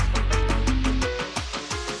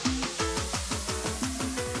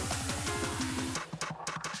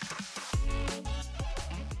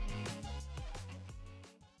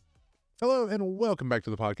Hello and welcome back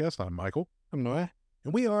to the podcast. I'm Michael, I'm Noah.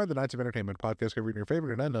 and we are the Knights of Entertainment podcast covering your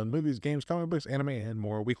favorite and unknown movies, games, comic books, anime, and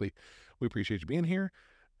more weekly. We appreciate you being here.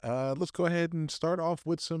 Let's go ahead and start off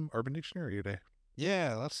with some Urban Dictionary today.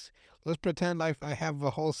 Yeah, let's pretend I have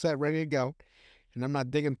a whole set ready to go, and I'm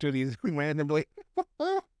not digging through these randomly.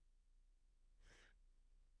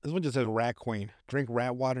 This one just says rat queen. Drink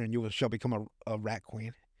rat water and you shall become a rat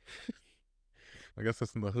queen. I guess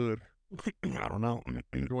that's in the hood. I don't know.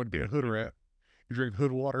 You want to be a hood rat, you drink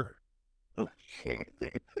hood water.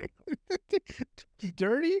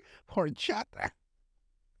 Dirty horchata.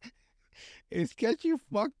 It's get you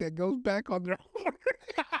fucked that goes back on their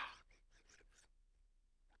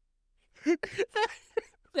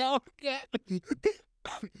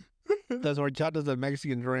Does horchata's a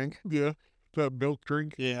Mexican drink? Yeah, that milk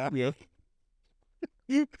drink. Yeah. Yeah.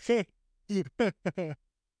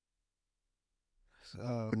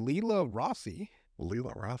 Lila Rossi.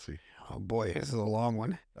 Leela Rossi. Oh boy, this is a long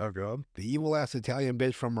one. Oh God. The evil-ass Italian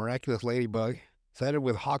bitch from Miraculous Ladybug, sided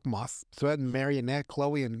with Hawk Moth, threatened Marionette,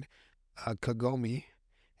 Chloe, and Kagome,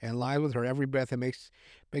 and lies with her every breath and makes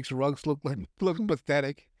Rugs look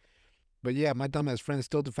pathetic. But yeah, my dumbass friend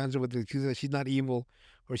still defends her with the excuse that she's not evil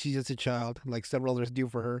or she's just a child, like several others do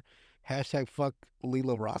for her. Hashtag fuck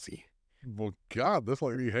Lila Rossi. Well, God, this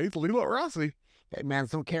lady hates Leela Rossi. Hey man,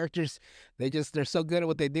 some characters they're so good at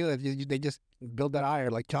what they do that they just build that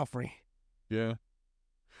ire like Joffrey. Yeah.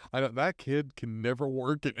 I know that kid can never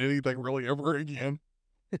work in anything really ever again.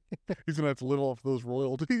 He's gonna have to live off those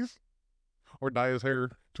royalties or dye his hair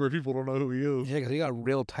to where people don't know who he is. Yeah, because he got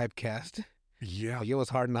real typecast. Yeah. Like, it was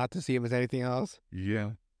hard not to see him as anything else.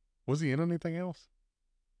 Yeah. Was he in anything else?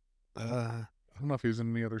 I I don't know if he was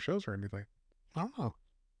in any other shows or anything. don't know.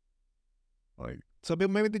 Like, So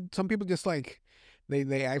maybe some people just like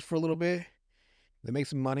they act for a little bit, they make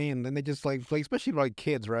some money, and then they just like especially like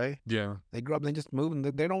kids, right? yeah. They grow up and they just move and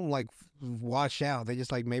they don't like wash out. They just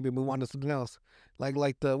like maybe move on to something else. Like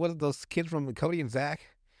what are those kids from Cody and Zach,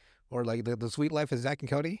 or like the Sweet Life of Zach and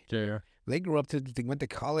Cody? Yeah. They grew up they went to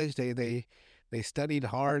college. They studied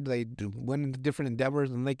hard. They went into different endeavors,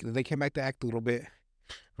 and they came back to act a little bit.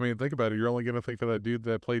 I mean, think about it. You're only gonna think of that dude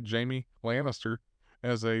that played Jamie Lannister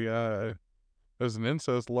as as an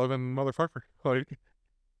incest loving motherfucker. Like,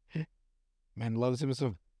 Man loves him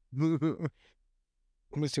some. Let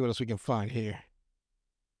me see what else we can find here.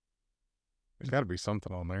 there's got to be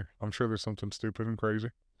something on there. I'm sure there's something stupid and crazy.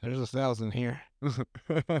 There's 1,000 here.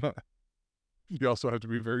 You also have to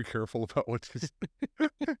be very careful about what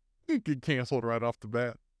you get canceled right off the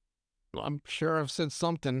bat. I'm sure I've said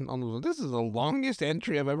something on this is the longest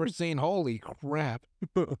entry I've ever seen. Holy crap.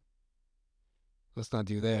 Let's not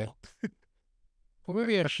do that. Well,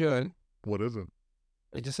 maybe I should. What is it?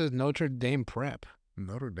 It just says Notre Dame Prep.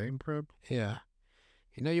 Notre Dame prep? Yeah.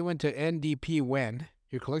 You know you went to NDP when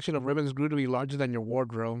your collection of ribbons grew to be larger than your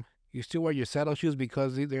wardrobe. You still wear your saddle shoes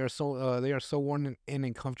because they are so worn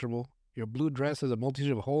and comfortable. Your blue dress has a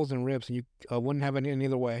multitude of holes and rips, and you wouldn't have it any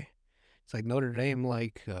other way. It's like Notre Dame,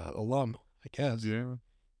 like alum, I guess. Yeah.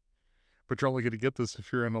 But you're only going to get this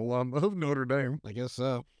if you're an alum of Notre Dame. I guess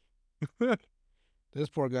so. This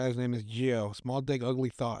poor guy's name is Gio. Small dick, ugly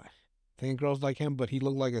thought. Thinking girls like him, but he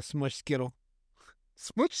looked like a smushed Skittle.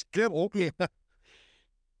 Smush Skittle? Yeah.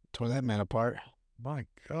 Tore that man apart. My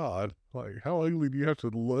God. Like, how ugly do you have to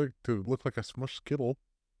look like a smush Skittle?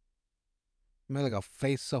 Man, like a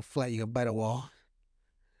face so flat you can bite a wall.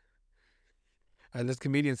 This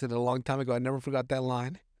comedian said it a long time ago. I never forgot that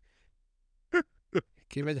line. Can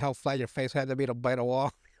you imagine how flat your face had to be to bite a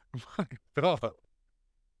wall? My God.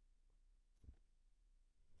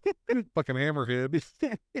 Fucking hammerhead. This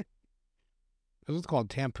is called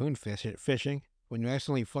tampoon fishing. When you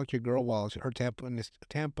accidentally fuck your girl while her tampon is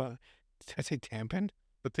tampon. Did I say tampon?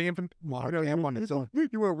 The tampon? While her tampon is on.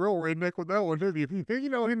 You went real redneck with that one, didn't you? You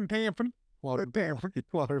know, hidden tampon. While The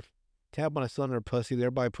tampon. her tampon is still in her pussy,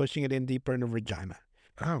 thereby pushing it in deeper in her vagina.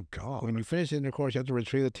 Oh, God. When you finish intercourse, you have to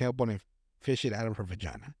retrieve the tampon and fish it out of her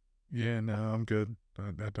vagina. Yeah, no, I'm good.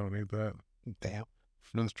 I don't need that. Damn.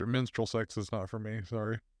 Menstrual sex is not for me.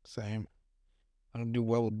 Sorry. Same. I don't do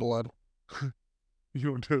well with blood. You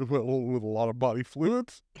don't do well with a lot of body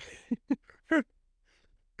fluids.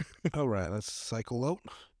 All right, let's cycle out.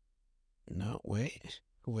 No, wait.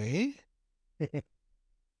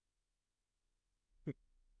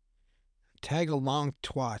 Tag along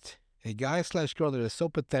twat. A guy/girl that is so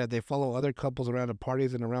pathetic they follow other couples around at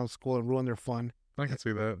parties and around school and ruin their fun. I can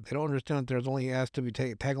see that. They don't understand that there's only asked to be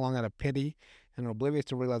tag along out of pity and are oblivious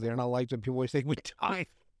to realize they're not liked when people always think we die.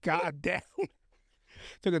 God damn.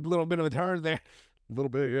 Took a little bit of a turn there. A little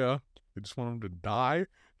bit, yeah. They just want them to die.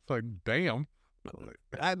 It's like, damn.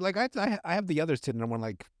 I have the other syndrome when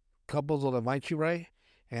like couples will invite you, right,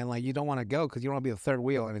 and like you don't want to go because you don't want to be the third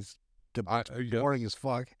wheel, and it's boring as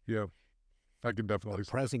fuck, Yeah, I can definitely.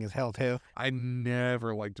 depressing as hell too. I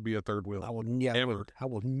never like to be a third wheel. I will never. Ever. I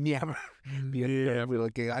will never be a third wheel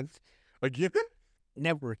again. Again?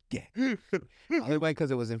 Never again. Only went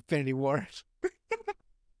because it was Infinity War.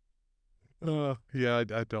 Yeah,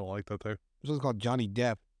 I don't like that though. This was called Johnny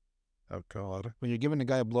Depp. Oh God. When you're giving a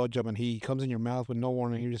guy a blowjob and he comes in your mouth with no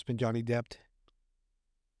warning, you've just been Johnny Depped.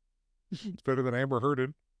 It's better than Amber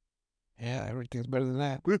Hearded. Yeah, everything's better than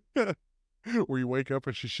that. Where you wake up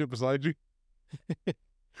and she's shit beside you.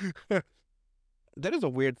 That is a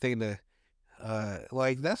weird thing to,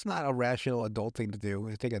 like, that's not a rational adult thing to do,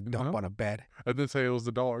 is take a dump No. on a bed And then say it was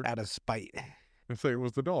the dog. out of spite. And say it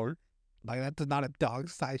was the dog. Like, that's not a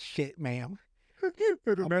dog-sized shit, ma'am.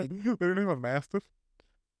 They didn't have a mastiff.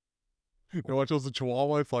 You know, watch, it was a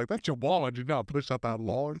chihuahua. It's like, that chihuahua did not push up that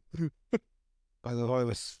log. By the way, it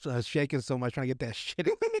was shaking so much trying to get that shit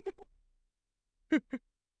in.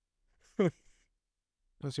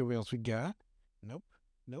 Let's see what else we got. Nope.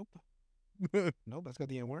 Nope. Nope, that's got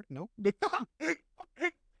the N-word. Nope.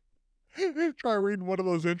 Try reading one of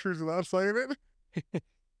those entries without saying it.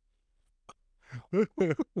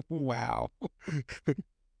 Wow.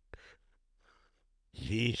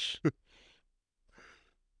 Yeesh.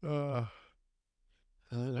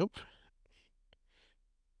 Nope.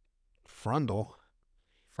 Frundle.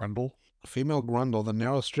 Frundle? A female grundle, the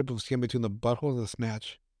narrow strip of skin between the butthole and the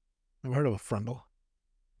snatch. Never heard of a frundle.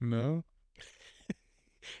 No.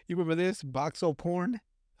 You remember this? Boxo porn?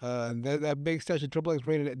 That big stash of XXX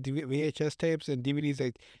rated VHS tapes and DVDs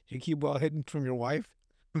that you keep well hidden from your wife?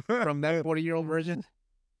 From that 40-year-old version?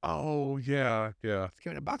 Oh, yeah. It's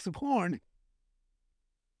giving a box of porn.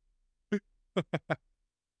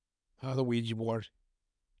 The Ouija board.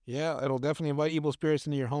 Yeah, it'll definitely invite evil spirits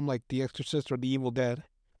into your home like The Exorcist or The Evil Dead.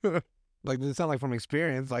 Like, does it sound like from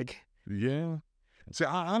experience? Like, yeah. See,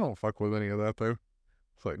 I don't fuck with any of that, though.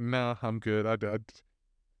 It's like, nah, I'm good. I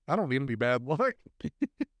don't need any bad luck.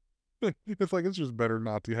 It's like, it's just better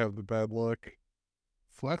not to have the bad luck.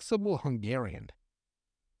 flexible Hungarian.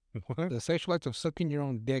 What? The sexual act of sucking your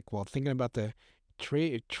own dick while thinking about the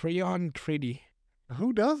Trion Treaty.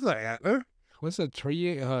 Who does that? What's the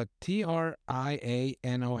Trianon?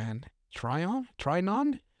 Trion?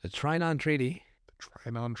 Trinon? The Trinon Treaty.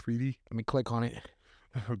 The Trinon Treaty? Let me click on it.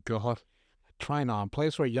 Oh, God. Trinon,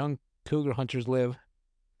 place where young cougar hunters live.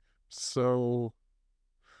 So,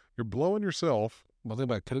 you're blowing yourself. Well,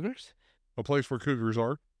 think about cougars? A place where cougars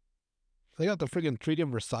are. They got the friggin' Treaty of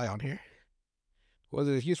Versailles on here. Was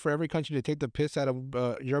it used for every country to take the piss out of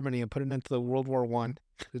Germany and put it into the World War I.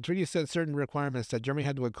 The treaty set certain requirements that Germany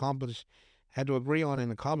had to agree on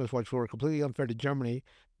and accomplish, which were completely unfair to Germany.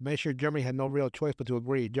 Made sure Germany had no real choice but to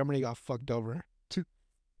agree. Germany got fucked over.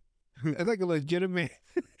 It's like a legitimate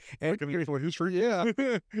history. Yeah.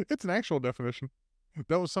 It's an actual definition.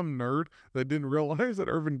 That was some nerd that didn't realize that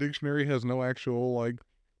Urban Dictionary has no actual, like,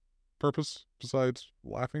 purpose besides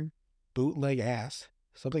laughing. Bootleg ass.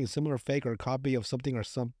 Something similar, fake, or a copy of something or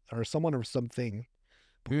someone or something.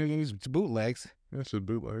 It's bootlegs. That's just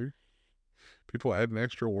bootleg. People adding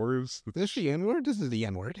extra words. This is the N-word? This is the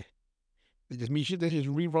N-word. They just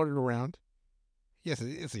rewrote it around. Yes,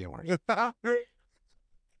 it's the N-word.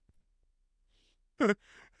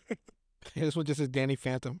 This one just says Danny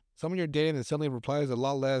Phantom. Someone you're dating and suddenly replies a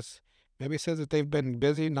lot less. Maybe it says that they've been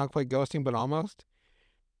busy, not quite ghosting, but almost.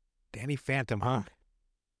 Danny Phantom, huh?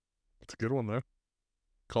 It's a good one, though.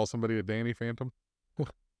 Call somebody a Danny Phantom.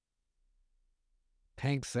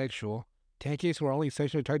 Tank sexual. Tankies who are only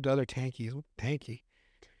sexually attracted to other tankies. Tanky.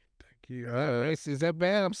 Tanky. Is that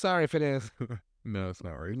bad? I'm sorry if it is. No, it's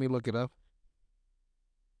not right. Let me look it up.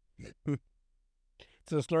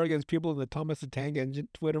 It's a slur against people in the Thomas the Tank Engine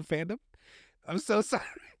Twitter fandom. I'm so sorry.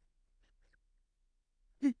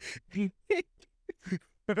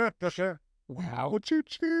 Wow. What you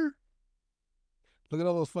cheer? Look at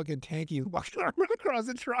all those fucking tankies walking across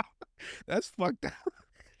the trail. That's fucked up.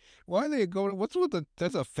 Why are they going? What's with the?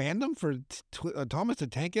 There's a fandom for Thomas the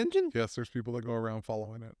Tank Engine? Yes, there's people that go around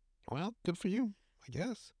following it. Well, good for you, I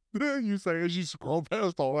guess. You say as you scroll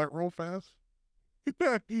past all that real fast.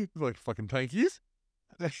 It's like fucking tankies.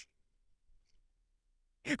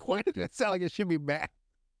 Why did that sound like it should be bad?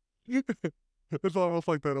 It's almost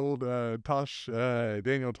like that old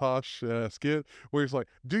Daniel Tosh skit where he's like,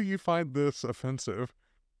 "Do you find this offensive?"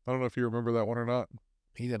 I don't know if you remember that one or not.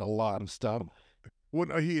 He did a lot of stuff. When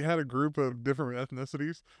he had a group of different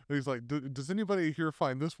ethnicities, and he's like, "Does anybody here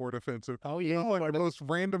find this word offensive?" Oh yeah, like the most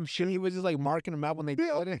random shit. He was just like marking them out when they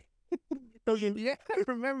did it. Yeah, I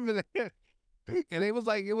remember that. And it was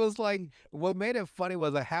like what made it funny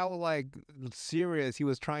was how like serious he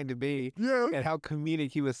was trying to be Yeah, and how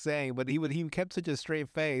comedic he was saying, but he kept such a straight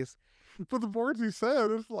face, but the words he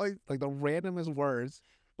said, it's like the randomest words.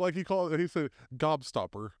 like he said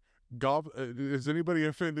gobstopper. Is anybody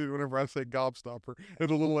offended whenever I say gobstopper? And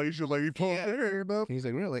the little Asian lady pulls Yeah. her hand up. He's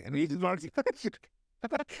like, really? And he just marks.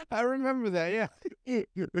 I remember that. Yeah.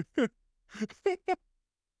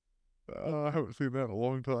 I haven't seen that in a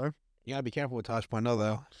long time. You gotta be careful with Tosh Point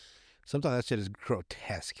though. Sometimes that shit is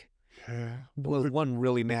grotesque. Yeah. There was one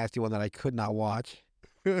really nasty one that I could not watch.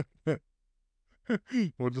 Well,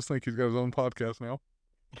 just think he's got his own podcast now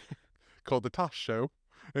called The Tosh Show.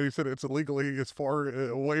 And he said it's illegally as far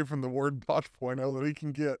away from the word Tosh Point that he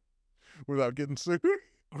can get without getting sued.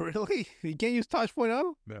 Really? You can't use Tosh Point?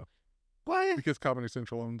 No. What? Because Comedy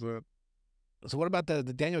Central owns it. So what about the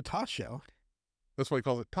Daniel Tosh show? That's why he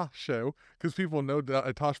calls it Tosh Show, because people know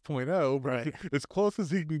Tosh Point oh, Right. as close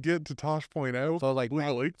as he can get to Tosh Point oh. So like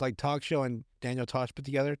legally. it's like Talk Show and Daniel Tosh put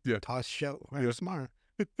together? Yeah. Tosh show. Right, Yeah. smart.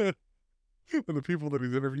 And the people that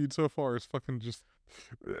he's interviewed so far is fucking just,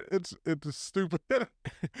 it's stupid.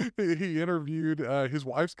 He interviewed his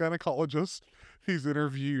wife's gynecologist. He's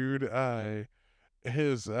interviewed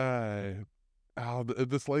his this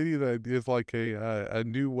lady that is like a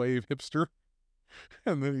new wave hipster,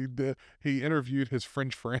 and then he interviewed his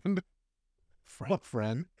French friend.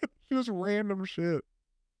 Friend. Just random shit.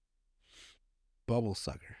 Bubble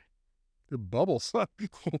sucker. The bubble suck.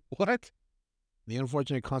 What? The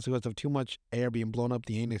unfortunate consequence of too much air being blown up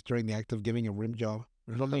the anus during the act of giving a rim job,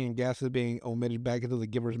 resulting in gases being omitted back into the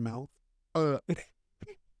giver's mouth. That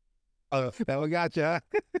one gotcha.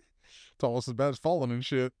 It's almost as bad as falling and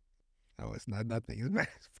shit. Oh, it's not nothing. It's not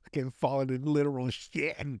fucking falling in literal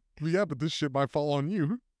shit. Yeah, but this shit might fall on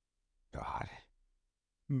you. God,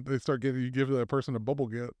 They start giving you give that person a bubble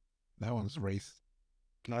gut. that one's racist.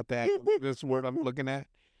 Not that. This word I'm looking at.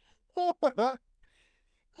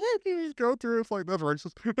 You just go through it's like that's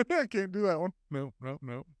racist. I can't do that one. No.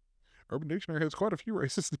 Urban Dictionary has quite a few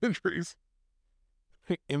racist entries.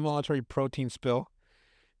 Involuntary protein spill.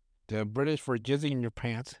 The British for jizzing in your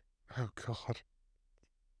pants. Oh God.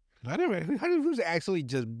 How do who's actually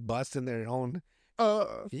just busting their own?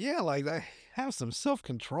 Yeah, like they have some self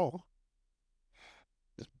control.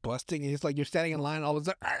 Just busting. It's like you're standing in line. All of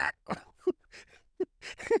a sudden,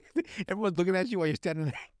 everyone's looking at you while you're standing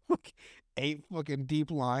there. 8 fucking deep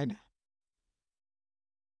line.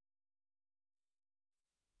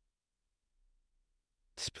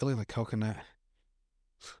 Spilling the coconut.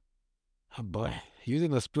 Oh boy.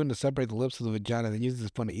 Using the spoon to separate the lips of the vagina, then using the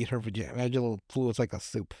spoon to eat her vaginal fluids like a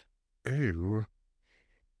soup. Ew.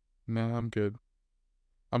 No, I'm good.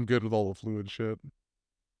 I'm good with all the fluid shit.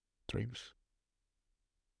 Dreams.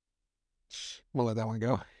 We'll let that one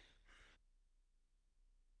go.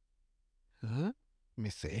 Let me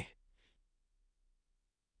see.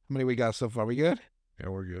 How many we got so far? We good? Yeah,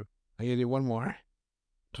 we're good. I gotta do one more.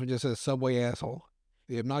 So it just says Subway asshole.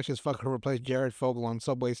 The obnoxious fucker who replaced Jared Fogle on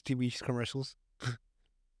Subway's TV commercials.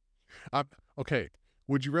 Okay.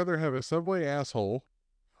 Would you rather have a Subway asshole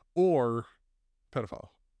or pedophile?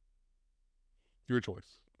 Your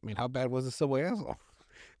choice. I mean, how bad was the Subway asshole?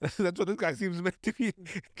 That's what this guy seems to be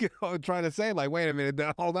trying to say. Like, wait a minute,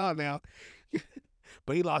 now, hold on now.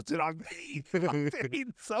 But he lost it on me.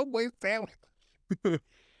 Subway sandwich.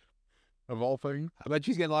 Of all things. I bet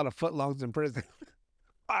she's getting a lot of footlongs in prison.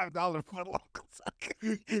 $5 footlongs.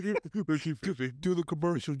 Do the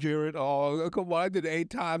commercial, Jared. Oh, come on. I did it 8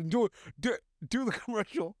 times. Do the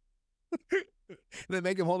commercial. Then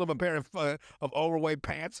make him hold up a pair of overweight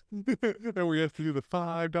pants. And we have to do the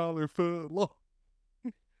 $5 foot long.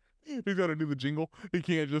 He's got to do the jingle. He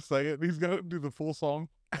can't just say it. He's got to do the full song.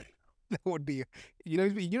 That would be, you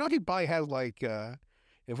know, he probably has like,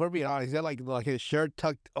 if we're being honest, he's got like his shirt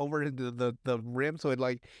tucked over into the rim, so it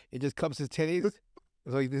just comes his titties.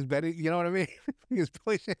 So he's betting, you know what I mean? He's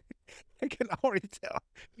pushing. I can already tell.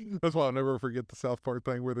 That's why I'll never forget the South Park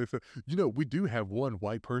thing where they said, we do have one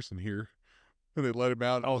white person here. And they let him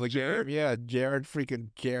out. Oh, like Jared? Yeah, Jared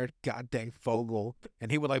goddamn Fogle.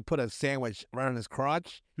 And he would like put a sandwich right on his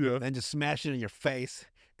crotch. Yeah. And then just smash it in your face.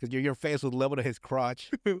 Because your face was level to his crotch.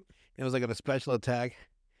 It was like a special attack.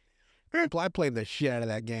 I played the shit out of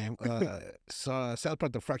that game. South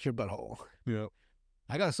Park: The Fractured Butthole. Yeah.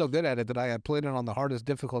 I got so good at it that I played it on the hardest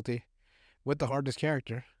difficulty with the hardest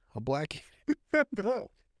character, a black.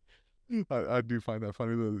 I do find that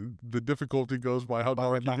funny. The difficulty goes by how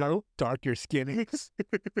dark you go. Dark your skin is.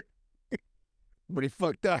 Pretty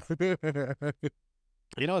fucked up.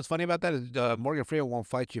 You know what's funny about that is Morgan Freeman won't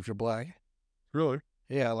fight you if you're black. Really?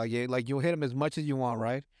 Yeah, like you'll hit him as much as you want,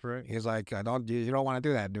 right? Right. He's like, you don't want to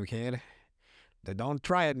do that, new kid. Don't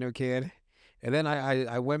try it, new kid. And then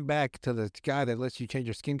I went back to the guy that lets you change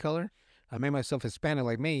your skin color. I made myself Hispanic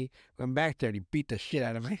like me. Went back there and he beat the shit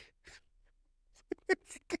out of me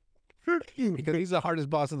because he's the hardest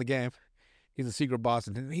boss in the game. He's a secret boss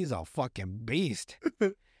and he's a fucking beast.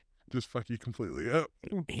 Just fuck you completely up.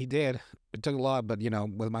 He did. It took a lot, but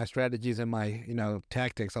with my strategies and my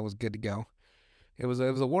tactics, I was good to go. It was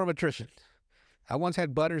a war of attrition. I once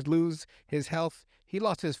had Butters lose his health. He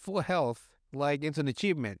lost his full health like it's an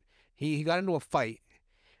achievement. He got into a fight,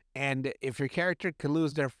 and if your character could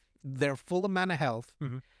lose their full amount of health,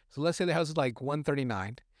 so let's say their health is like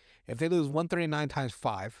 139. If they lose 139 times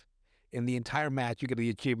 5 in the entire match, you get the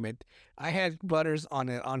achievement. I had Butters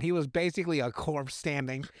on he was basically a corpse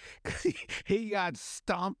standing. He got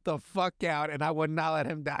stomped the fuck out, and I would not let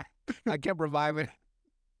him die. I kept reviving.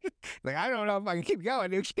 Like, I don't know if I can keep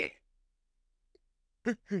going.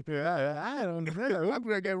 Yeah, I don't know. I'm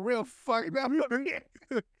gonna get real fucked up.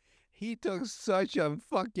 He took such a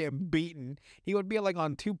fucking beating. He would be like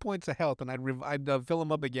on 2 points of health, and I'd fill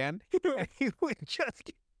him up again. And he would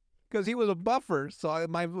just because he was a buffer, so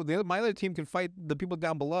my other team could fight the people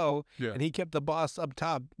down below, Yeah. and he kept the boss up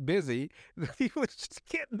top busy. He was just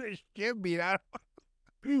getting the shit beat out of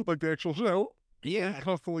him. Like the actual show. Yeah.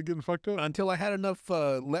 Constantly getting fucked up. Until I had enough,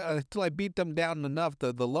 until I beat them down enough,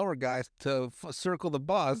 the lower guys, to circle the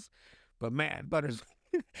boss. But man, Butters,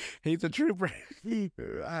 he's a trooper.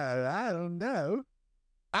 I don't know.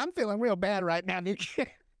 I'm feeling real bad right now, Nick.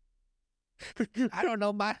 I don't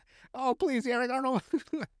know oh please, Eric, I don't know.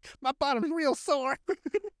 My bottom's real sore. I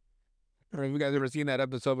don't know if you guys ever seen that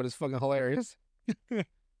episode, but it's fucking hilarious. I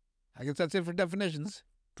guess that's it for definitions.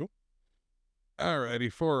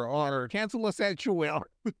 Alrighty, for our... Cancel us at your will.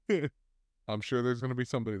 I'm sure there's going to be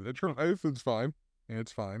somebody that tries. It's fine.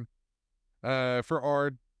 It's fine. For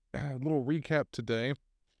our little recap today,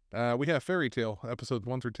 we have Fairy Tale, episodes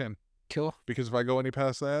 1 through 10. Cool. Because if I go any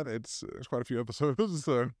past that, there's quite a few episodes,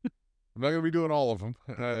 so I'm not going to be doing all of them.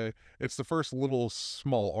 It's the first little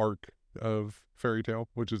small arc of Fairy Tale,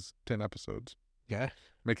 which is 10 episodes. Yeah.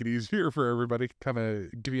 Make it easier for everybody, kind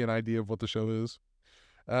of give you an idea of what the show is.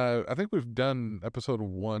 I think we've done episode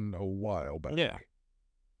 1 a while back. Yeah.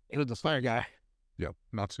 It was the fire guy. Yeah,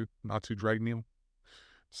 Natsu Dragneel.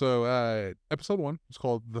 So, episode 1 is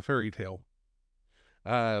called The Fairy Tale.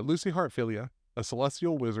 Lucy Heartfilia, a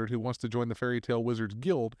celestial wizard who wants to join the Fairy Tale Wizards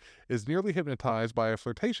Guild, is nearly hypnotized by a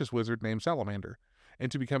flirtatious wizard named Salamander, and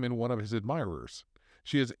to becoming one of his admirers.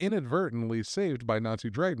 She is inadvertently saved by Natsu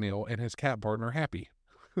Dragneel and his cat partner Happy.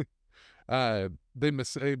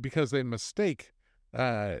 Because they mistake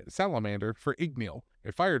Salamander for Igneel,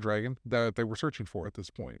 a fire dragon that they were searching for at this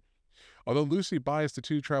point. Although Lucy buys the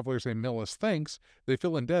two travelers a meal as thanks, they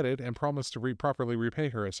feel indebted and promise to properly repay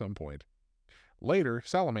her at some point. Later,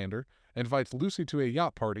 Salamander invites Lucy to a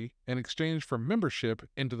yacht party in exchange for membership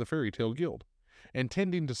into the Fairy Tale Guild.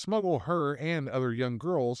 Intending to smuggle her and other young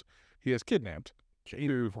girls he has kidnapped.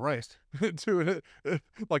 Jesus Christ. To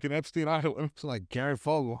like an Epstein Island. It's like Gary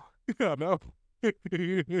Fogel. Yeah, no.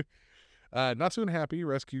 Natsu and Happy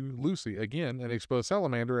rescue Lucy again and expose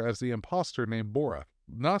Salamander as the imposter named Bora.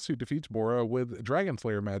 Natsu defeats Bora with Dragon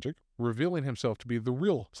Slayer magic, revealing himself to be the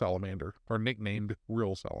real Salamander, or nicknamed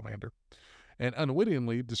Real Salamander, and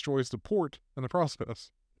unwittingly destroys the port in the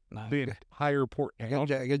process. The entire port town.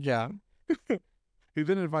 Good job. He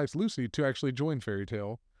then invites Lucy to actually join Fairy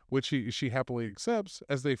Tale, which she happily accepts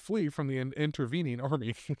as they flee from the intervening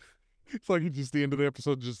army. It's like just the end of the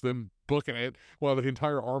episode, just them booking it while the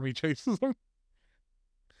entire army chases them.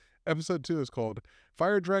 Episode 2 is called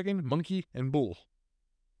Fire Dragon, Monkey, and Bull.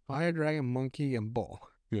 Fire Dragon, Monkey, and Bull.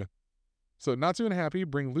 Yeah. So Natsu and Happy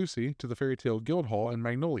bring Lucy to the Fairy Tale Guild Hall in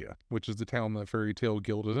Magnolia, which is the town that Fairy Tale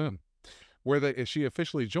Guild is in, where she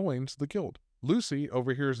officially joins the guild. Lucy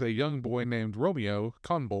overhears a young boy named Romeo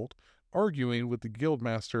Conbolt arguing with the guild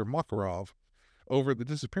master Makarov over the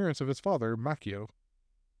disappearance of his father, Makio.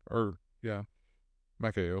 Makio,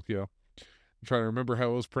 yeah. I'm trying to remember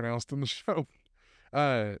how it was pronounced in the show.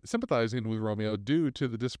 Sympathizing with Romeo due to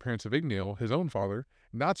the disappearance of Igneel, his own father,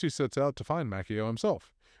 Natsu sets out to find Makio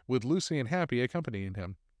himself, with Lucy and Happy accompanying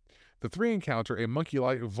him. The three encounter a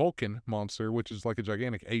monkey-like Vulcan monster, which is like a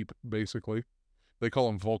gigantic ape, basically. They call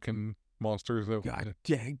them Vulcan monsters, though. God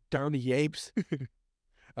dang, dirty apes.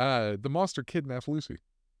 The monster kidnaps Lucy.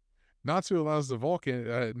 Natsu follows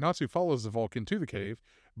the Vulcan to the cave,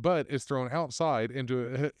 but is thrown outside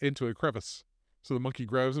into a crevice. So the monkey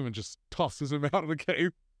grabs him and just tosses him out of the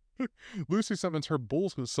cave. Lucy summons her bull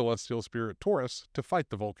celestial spirit Taurus to fight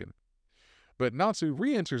the Vulcan. But Natsu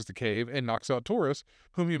re-enters the cave and knocks out Taurus,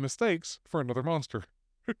 whom he mistakes for another monster.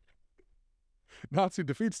 Natsu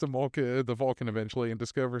defeats the Vulcan eventually and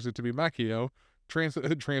discovers it to be Makio,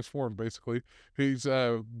 transformed basically. He's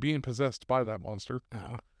being possessed by that monster.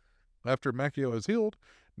 Oh. After Makio is healed,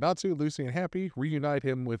 Natsu, Lucy, and Happy reunite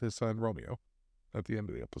him with his son Romeo at the end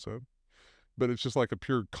of the episode. But it's just like a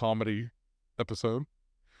pure comedy episode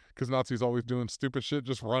because Natsu's always doing stupid shit,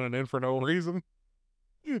 just running in for no reason.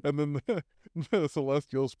 And then the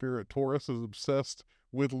celestial spirit Taurus is obsessed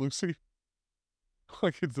with Lucy.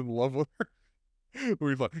 Like he's in love with her.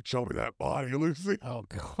 Where he's like, show me that body, Lucy. Oh,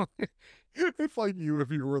 God. It's like you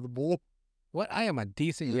if you were the bull. What? I am a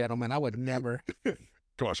decent gentleman. I would never.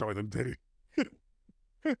 Come on, show me them titties.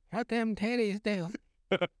 What them titties do?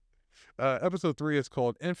 Episode 3 is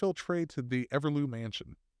called Infiltrate the Everloo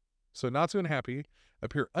Mansion. So Natsu and Happy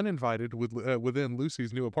appear uninvited within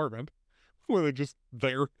Lucy's new apartment, where they're just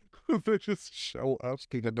there. They just show up. Just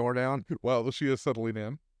kick the door down. While she is settling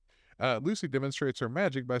in. Lucy demonstrates her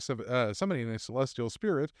magic by summoning a celestial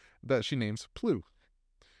spirit that she names Plu,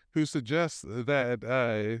 who suggests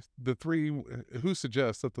that the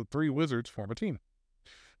three wizards form a team.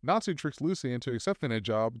 Natsu tricks Lucy into accepting a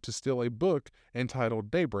job to steal a book entitled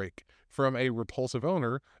Daybreak from a repulsive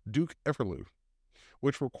owner, Duke Everloo,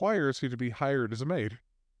 which requires her to be hired as a maid.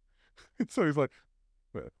 So he's like,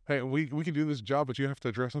 hey, we can do this job, but you have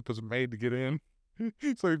to dress up as a maid to get in.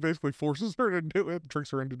 So he basically forces her to do it, tricks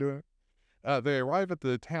her into doing it. They arrive at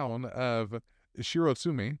the town of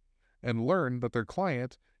Shirotsumi and learn that their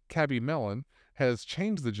client, Cabby Mellon, has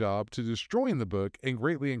changed the job to destroying the book and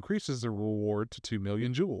greatly increases the reward to 2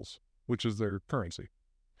 million jewels, which is their currency.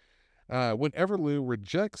 When Everloo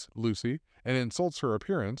rejects Lucy and insults her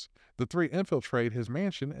appearance, the three infiltrate his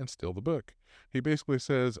mansion and steal the book. He basically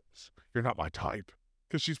says, "You're not my type."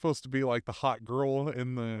 Because she's supposed to be like the hot girl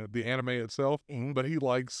in the anime itself, but he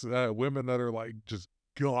likes women that are like just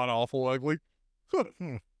god-awful ugly.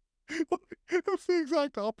 That's the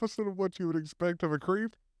exact opposite of what you would expect of a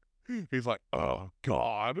creep. He's like, oh,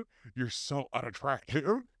 God, you're so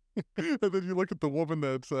unattractive. And then you look at the woman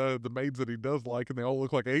that's the maids that he does like, and they all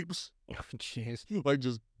look like apes. Oh, jeez. Like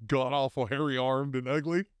just god-awful, hairy-armed and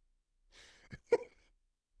ugly.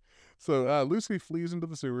 So Lucy flees into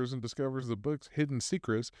the sewers and discovers the book's hidden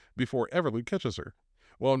secrets before Everloo catches her.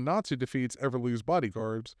 While Natsu defeats Everloo's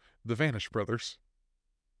bodyguards, the Vanish Brothers.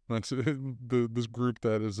 That's this group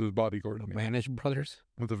that is his bodyguard. The Vanish Brothers?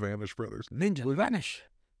 The Vanish Brothers. Ninja Vanish.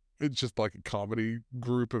 It's just like a comedy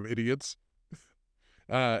group of idiots.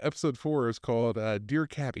 Episode 4 is called Dear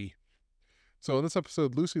Cabby. So in this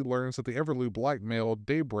episode, Lucy learns that the Everloo blackmailed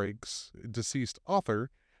Daybreak's deceased author,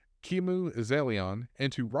 Kimu Zalion,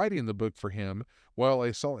 into writing the book for him while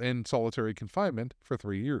in solitary confinement for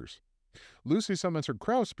 3 years. Lucy summons her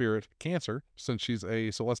crow spirit, Cancer, since she's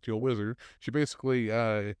a celestial wizard. She basically,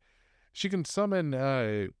 she can summon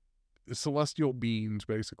celestial beings,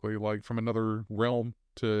 basically, like from another realm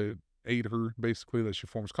to aid her, basically, that she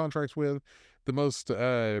forms contracts with. The most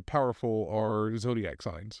powerful are zodiac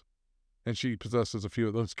signs, and she possesses a few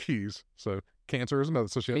of those keys. So Cancer is another.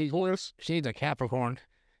 So she has Taurus. She needs a Capricorn.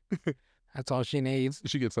 That's all she needs.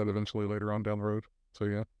 She gets that eventually later on down the road. So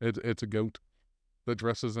yeah, it's a goat that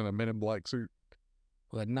dresses in a Men in Black suit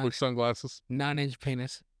with sunglasses. 9-inch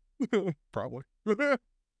penis. Probably. Go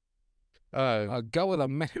with a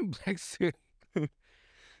Men in Black suit.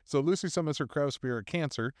 So Lucy summons her crow spirit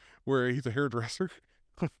Cancer, where he's a hairdresser.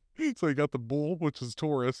 So you got the bull, which is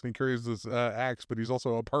Taurus, and he carries this axe, but he's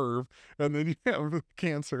also a perv. And then you have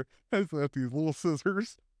Cancer, has these little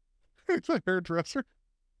scissors. He's a hairdresser.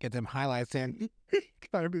 Get them highlights in.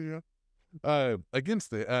 Kind of, yeah. Against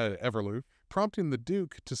the Everloo, prompting the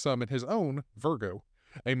Duke to summon his own Virgo,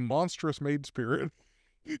 a monstrous maid spirit,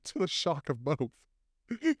 to the shock of both.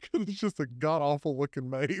 It's just a god-awful looking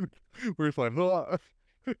maid, where it's like,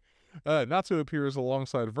 Natsu appears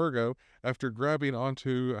alongside Virgo after grabbing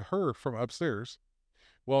onto her from upstairs.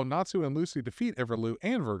 While Natsu and Lucy defeat Everloo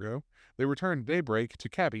and Virgo, they return Daybreak to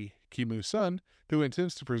Cabby, Kimu's son, who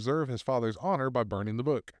intends to preserve his father's honor by burning the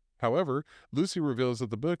book. However, Lucy reveals that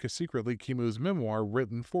the book is secretly Kimu's memoir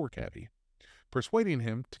written for Cabby, persuading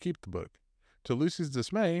him to keep the book. To Lucy's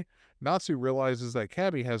dismay, Natsu realizes that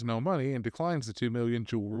Cabby has no money and declines the 2 million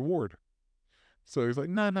jewel reward. So he's like,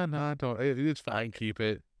 no, don't. It's fine, keep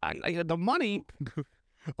it. I like the money.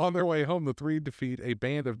 On their way home, the three defeat a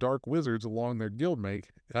band of dark wizards along with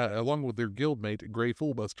their guildmate, Grey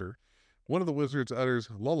Foolbuster. One of the wizards utters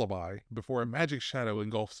lullaby before a magic shadow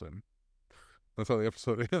engulfs him. That's how the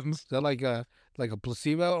episode ends. Is that like a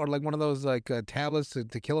placebo or like one of those like tablets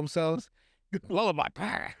to kill themselves?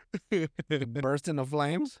 Lullaby. Burst into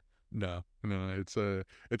flames. No,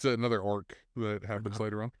 it's another arc that happens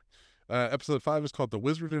later on. Episode 5 is called The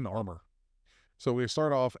Wizard in Armor. So we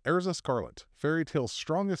start off, Erza Scarlet, Fairy Tale's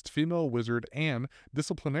strongest female wizard and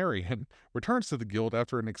disciplinarian, returns to the guild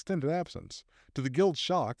after an extended absence. To the guild's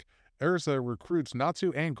shock, Erza recruits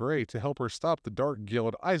Natsu and Gray to help her stop the dark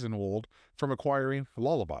guild Eisenwald from acquiring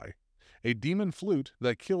Lullaby, a demon flute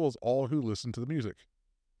that kills all who listen to the music.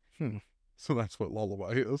 Hmm. So that's what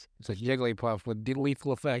Lullaby is. It's a Jigglypuff with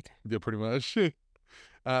lethal effect. Yeah, pretty much.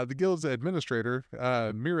 The guild's administrator,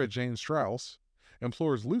 Mira Jane Strauss,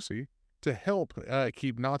 implores Lucy to help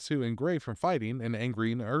keep Natsu and Gray from fighting and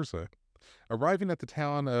angering Ursa. Arriving at the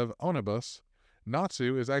town of Onibus,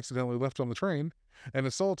 Natsu is accidentally left on the train and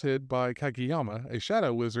assaulted by Kageyama, a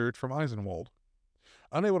shadow wizard from Eisenwald.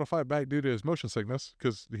 Unable to fight back due to his motion sickness,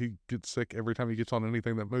 because he gets sick every time he gets on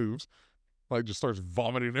anything that moves, like just starts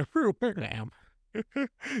vomiting everywhere. Damn.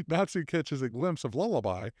 Natsu catches a glimpse of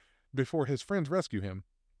Lullaby before his friends rescue him.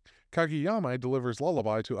 Kageyama delivers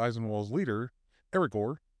Lullaby to Eisenwald's leader,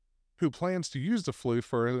 Erigor, who plans to use the flute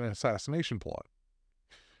for an assassination plot.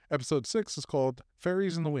 Episode 6 is called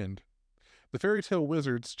Fairies in the Wind. The fairy tale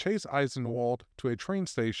wizards chase Eisenwald to a train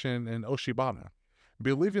station in Oshibana,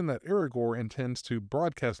 believing that Erigor intends to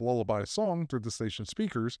broadcast Lullaby's song through the station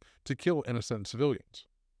speakers to kill innocent civilians.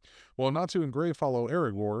 While Natsu and Gray follow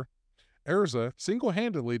Erigor, Erza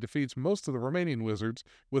single-handedly defeats most of the remaining wizards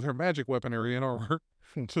with her magic weaponry and armor.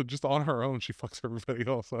 So just on her own, she fucks everybody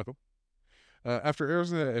else up. After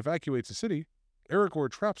Erza evacuates the city, Erigor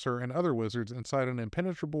traps her and other wizards inside an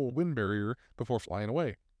impenetrable wind barrier before flying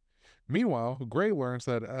away. Meanwhile, Gray learns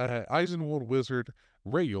that Eisenwald wizard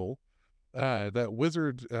Rayul, God,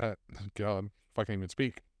 if I can't even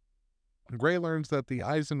speak. Gray learns that the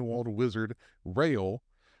Eisenwald wizard Rayul,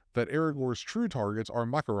 that Erigor's true targets are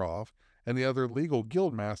Makarov and the other legal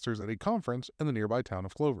guild masters at a conference in the nearby town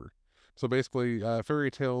of Clover. So basically,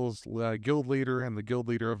 Fairy Tale's guild leader and the guild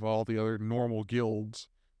leader of all the other normal guilds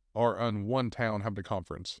are on one town having a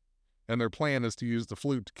conference. And their plan is to use the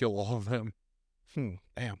flute to kill all of them.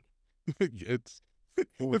 Damn. It's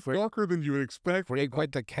darker than you would expect. Create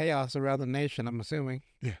quite the chaos around the nation, I'm assuming.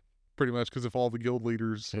 Yeah, pretty much, because if all the guild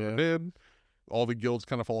leaders are dead, all the guilds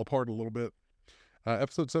kind of fall apart a little bit.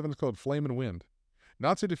 Episode 7 is called Flame and Wind.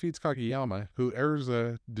 Natsu defeats Kageyama, who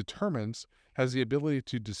Erza determines has the ability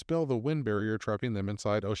to dispel the wind barrier trapping them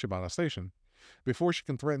inside Oshibana Station. Before she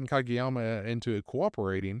can threaten Kageyama into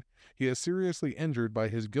cooperating, he is seriously injured by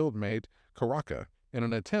his guildmate Karaka in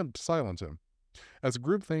an attempt to silence him. As the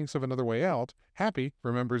group thinks of another way out, Happy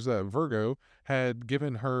remembers that Virgo had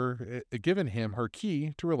given him her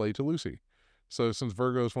key to relay to Lucy. So since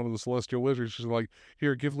Virgo is one of the celestial wizards, she's like,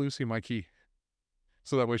 "Here, give Lucy my key."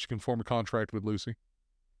 So that way she can form a contract with Lucy.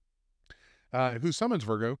 Who summons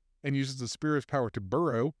Virgo and uses the spirit's power to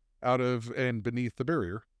burrow out of and beneath the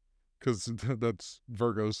barrier. Because that's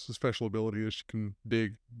Virgo's special ability, is she can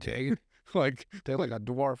dig. Dig? Like a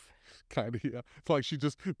dwarf. Kind of, yeah. It's like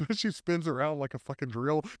she spins around like a fucking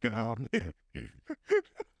drill. The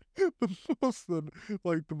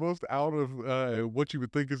most out of what you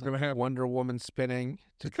would think is going to happen. Wonder Woman spinning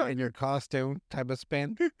in your costume type of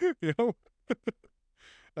spin. You know?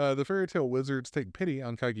 The fairy tale wizards take pity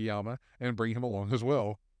on Kageyama and bring him along as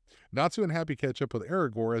well. Natsu and Happy catch up with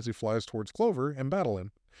Erigor as he flies towards Clover and battle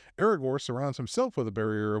him. Erigor surrounds himself with a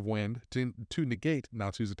barrier of wind to negate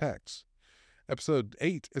Natsu's attacks. Episode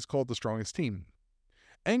 8 is called The Strongest Team.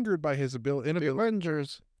 Angered by his inability... The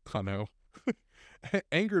Avengers. I know.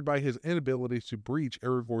 Angered by his inability to breach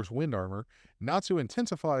Erigor's wind armor, Natsu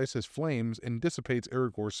intensifies his flames and dissipates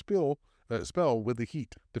Erigor's spell with the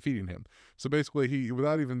heat, defeating him. So basically,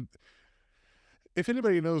 if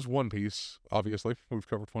anybody knows One Piece, obviously, we've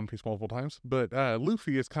covered One Piece multiple times, but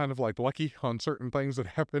Luffy is kind of like lucky on certain things that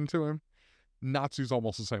happen to him. Natsu's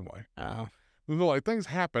almost the same way. Oh. Like, things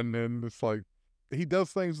happen, and it's like, he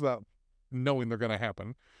does things without knowing they're going to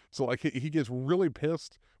happen. So, like, he gets really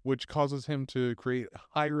pissed, which causes him to create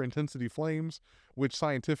higher intensity flames, which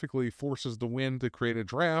scientifically forces the wind to create a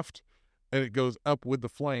draft, and it goes up with the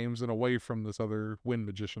flames and away from this other wind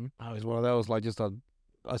magician. I was one of those, like, just a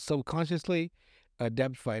subconsciously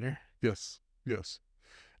adept fighter. Yes.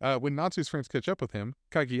 When Natsu's friends catch up with him,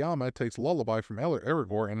 Kageyama takes Lullaby from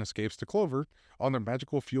Erigor and escapes to Clover on their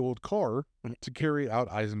magical-fueled car to carry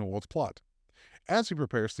out Eisenwald's plot. As he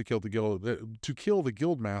prepares to kill the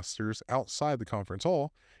guild masters outside the conference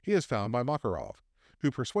hall, he is found by Makarov, who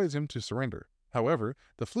persuades him to surrender. However,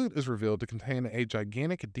 the flute is revealed to contain a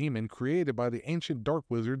gigantic demon created by the ancient dark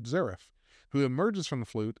wizard Zeref, who emerges from the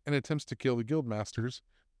flute and attempts to kill the guild masters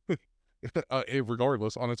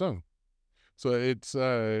regardless on its own. So it's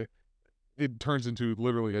it turns into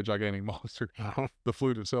literally a gigantic monster. Oh. The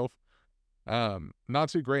flute itself.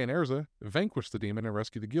 Natsu, Gray, and Erza vanquish the demon and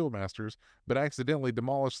rescue the guild masters, but accidentally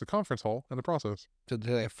demolish the conference hall in the process. So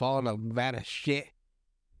they fall in a vat of shit.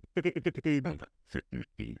 They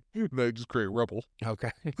just create rubble.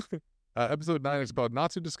 Okay. Episode 9 is called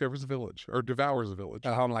Natsu Discovers a Village, or Devours a Village.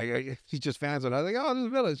 I'm like, he just found something. I was like, oh, this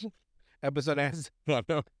is village. Episode ends. I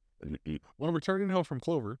know. When returning home from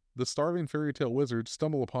Clover, the starving fairy tale wizards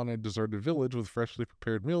stumble upon a deserted village with freshly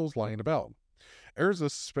prepared meals lying about.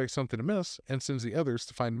 Erza suspects something amiss and sends the others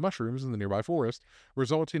to find mushrooms in the nearby forest,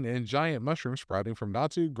 resulting in giant mushrooms sprouting from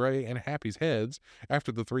Natsu, Gray, and Happy's heads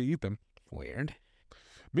after the three eat them. Weird.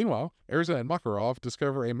 Meanwhile, Erza and Makarov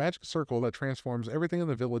discover a magic circle that transforms everything in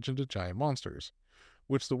the village into giant monsters,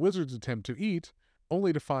 which the wizards attempt to eat,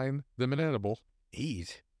 only to find them inedible.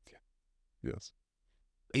 Eat? Yes.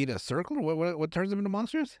 Eat a circle? What turns them into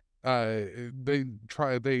monsters?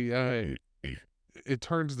 It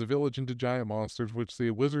turns the village into giant monsters, which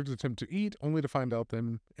the wizards attempt to eat, only to find out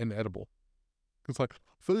them inedible. It's like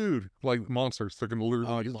food, like monsters. They're gonna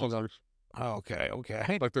literally eat monsters. Okay.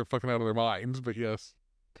 Like they're fucking out of their minds, but yes.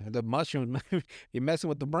 The mushrooms, you're messing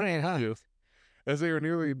with the brain, huh? Yes. As they are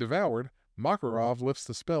nearly devoured, Makarov lifts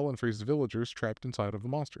the spell and frees the villagers trapped inside of the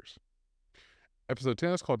monsters. Episode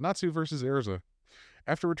 10 is called Natsu versus Erza.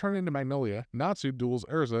 After returning to Magnolia, Natsu duels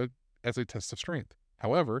Erza as a test of strength.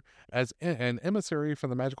 However, as an emissary from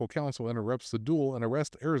the Magical Council interrupts the duel and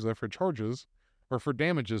arrests Erza for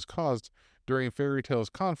damages caused during Fairy Tale's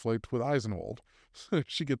conflict with Eisenwald.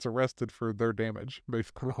 She gets arrested for their damage,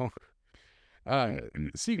 basically.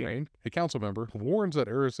 Seagrain, a council member, warns that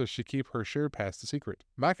Erza should keep her shared past a secret.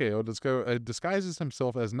 Makeo disguises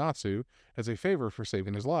himself as Natsu as a favor for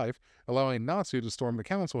saving his life, allowing Natsu to storm the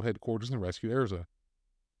council headquarters and rescue Erza.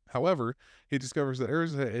 However, he discovers that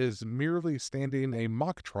Erza is merely standing a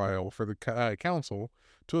mock trial for the council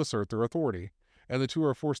to assert their authority, and the two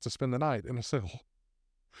are forced to spend the night in a cell.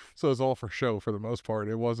 So it's all for show for the most part.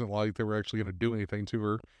 It wasn't like they were actually going to do anything to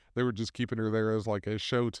her. They were just keeping her there as like a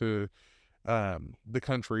show to the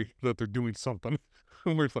country that they're doing something.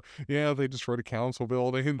 We're like, yeah, they destroyed a council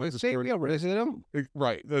building.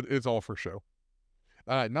 Right, it's all for show.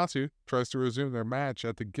 Natsu tries to resume their match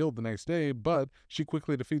at the guild the next day, but she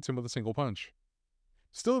quickly defeats him with a single punch.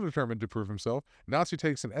 Still determined to prove himself, Natsu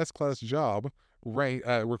takes an S-class job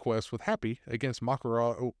request with Happy against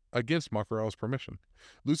Makarov's permission.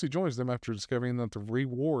 Lucy joins them after discovering that the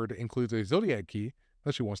reward includes a Zodiac key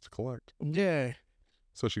that she wants to collect. Yeah.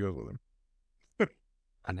 So she goes with him.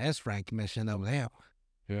 An S-rank mission over there.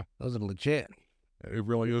 Yeah. Those are legit. It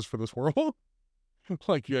really is for this world.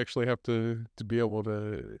 Like, you actually have to be able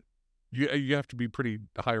to... You have to be pretty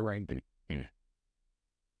high ranked. Yeah.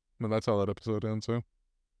 And that's how that episode ends, so...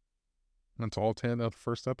 That's all 10 of the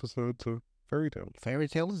first episode to Fairy Tale. Fairy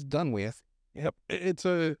Tale is done with. Yep. It's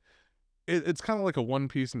kind of like a One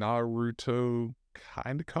Piece Naruto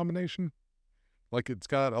kind of combination. Like, it's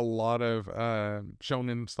got a lot of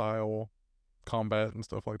shonen style combat and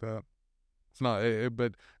stuff like that. It's not,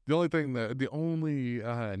 but the only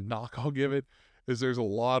knock I'll give it is there's a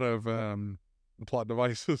lot of plot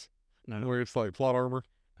devices where it's like plot armor.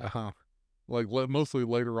 Like mostly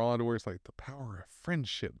later on, where it's like the power of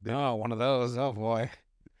friendship. Oh, one of those. Oh boy.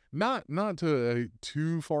 Not to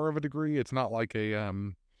too far of a degree. It's not like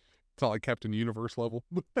it's not like Captain Universe level.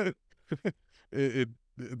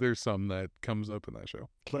 There's some that comes up in that show.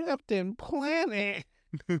 Captain Planet.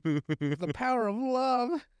 The power of love.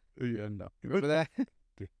 Yeah, no. Remember that?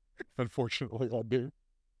 Unfortunately, I do.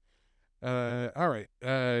 All right.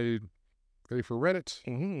 Ready for Reddit?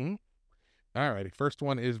 Mm-hmm. All righty. First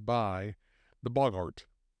one is by the Bogart.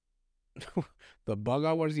 The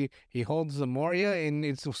Bogart? What is he? He holds the Moria in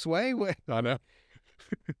its sway? What? I know.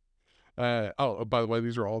 By the way,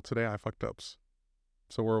 these are all today I fucked ups.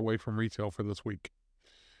 So we're away from retail for this week.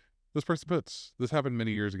 This person puts, this happened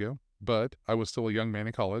many years ago, but I was still a young man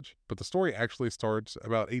in college. But the story actually starts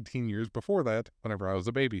about 18 years before that, whenever I was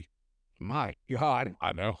a baby. My God.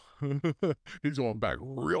 I know. He's going back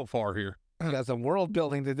real far here. Got some world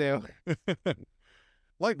building to do.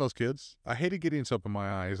 Like most kids, I hated getting soap in my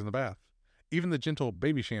eyes in the bath. Even the gentle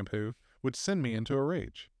baby shampoo would send me into a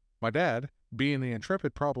rage. My dad, being the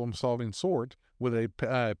intrepid problem-solving sort with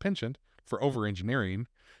a penchant for over-engineering,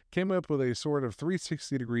 came up with a sort of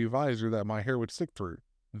 360-degree visor that my hair would stick through.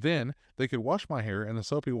 Then they could wash my hair and the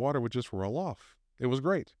soapy water would just roll off. It was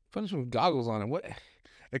great. Put some goggles on it. What?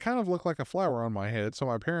 It kind of looked like a flower on my head, so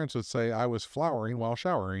my parents would say I was flowering while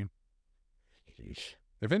showering. Sheesh.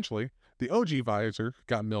 Eventually, the OG visor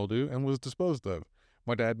got mildew and was disposed of.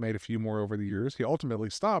 My dad made a few more over the years. He ultimately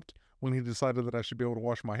stopped when he decided that I should be able to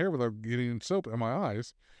wash my hair without getting soap in my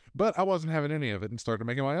eyes. But I wasn't having any of it and started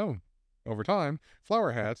making my own. Over time,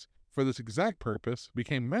 flower hats, for this exact purpose,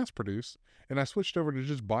 became mass produced, and I switched over to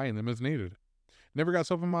just buying them as needed. Never got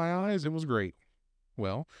soap in my eyes, it was great.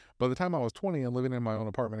 Well, by the time I was 20 and living in my own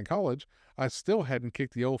apartment in college, I still hadn't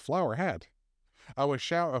kicked the old flower hat. I was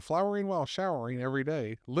flowering while showering every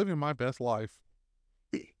day, living my best life.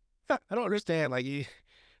 I don't understand. Like, you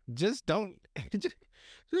just don't just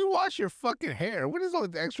wash your fucking hair. What is all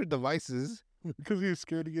the extra devices? Because he was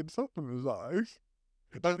scared to get soap in his eyes.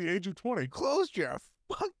 At the age of 20. Close your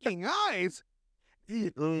fucking eyes.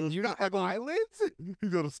 You don't have eyelids? He's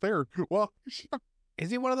got to stare. Well, is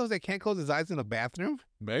he one of those that can't close his eyes in a bathroom?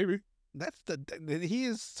 maybe. He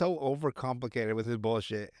is so overcomplicated with his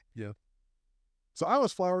bullshit. Yeah. So I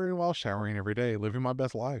was flowering while showering every day, living my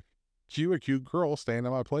best life. A cute girl staying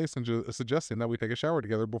at my place and suggesting that we take a shower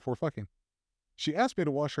together before fucking. She asked me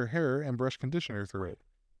to wash her hair and brush conditioner through it.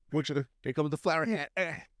 Here comes the flower hat.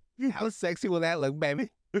 How sexy will that look, baby?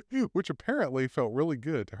 Which apparently felt really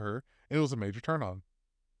good to her, and it was a major turn on.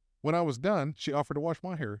 When I was done, she offered to wash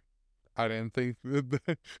my hair. I didn't think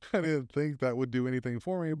that would do anything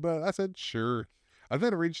for me, but I said sure. I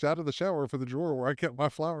then reached out of the shower for the drawer where I kept my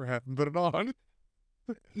flower hat and put it on.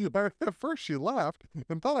 At first she laughed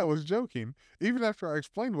and thought I was joking, even after I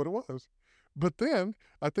explained what it was. But then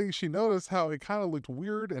I think she noticed how it kind of looked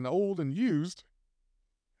weird and old and used,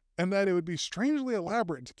 and that it would be strangely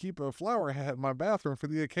elaborate to keep a flower hat in my bathroom for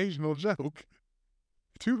the occasional joke.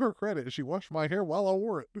 To her credit, she washed my hair while I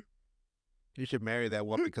wore it. You should marry that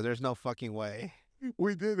woman because there's no fucking way.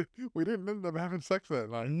 We didn't end up having sex that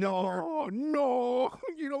night. No,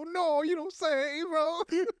 you don't say, bro.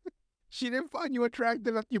 She didn't find you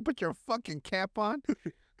attractive after you put your fucking cap on?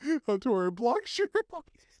 I tore a block shirt.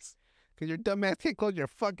 Because your dumb ass can't close your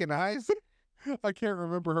fucking eyes? I can't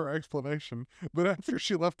remember her explanation, but after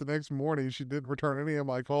she left the next morning, she didn't return any of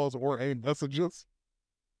my calls or any messages.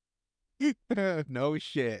 No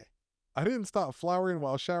shit. I didn't stop flowering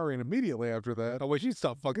while showering immediately after that. I wish you'd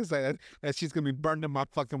stop fucking saying that she's going to be burned in my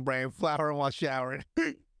fucking brain, flowering while showering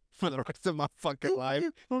for the rest of my fucking life.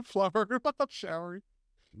 Flowering while showering.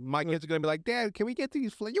 My kids are going to be like, Dad, can we get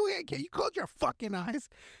these flowers? Can you close your fucking eyes?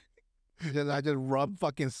 I just rub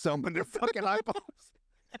fucking soap in their fucking eyeballs.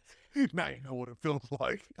 Now you know what it feels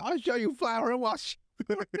like. I'll show you flowering while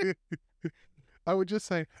I would just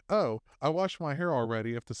say, oh, I washed my hair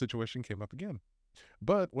already if the situation came up again.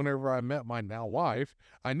 But whenever I met my now wife,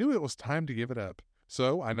 I knew it was time to give it up.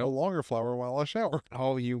 So I no longer flower while I shower.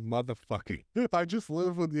 Oh, you motherfucker. I just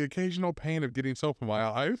live with the occasional pain of getting soap in my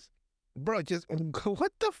eyes. Bro,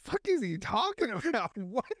 what the fuck is he talking about?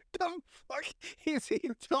 What the fuck is he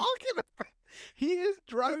talking about? He is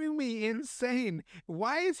driving me insane.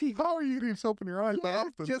 Why is he... How are you getting soap in your eyes that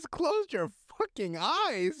often? Just close your fucking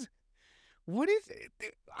eyes. What is it?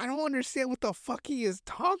 I don't understand what the fuck he is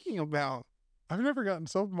talking about. I've never gotten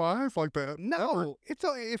soap in my eyes like that. No, it's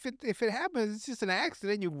if it happens, it's just an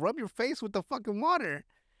accident. You rub your face with the fucking water.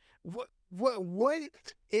 What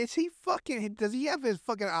is he fucking? Does he have his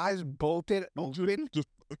fucking eyes bolted open?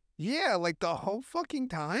 Yeah, like the whole fucking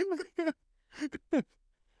time.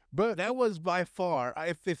 But that was by far.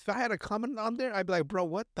 If I had a comment on there, I'd be like, bro,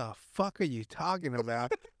 what the fuck are you talking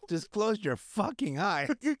about? Just close your fucking eye.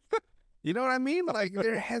 You know what I mean? Like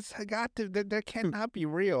there cannot be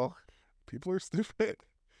real. People are stupid.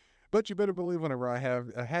 But you better believe whenever I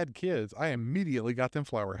had kids, I immediately got them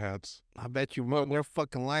flower hats. I bet you ruined their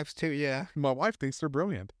fucking lives too, yeah. My wife thinks they're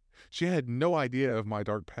brilliant. She had no idea of my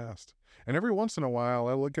dark past. And every once in a while,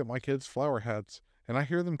 I look at my kids' flower hats, and I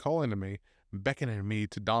hear them calling to me, beckoning me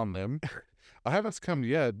to don them. I haven't succumbed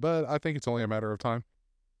yet, but I think it's only a matter of time.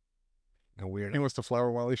 Weird. He wants to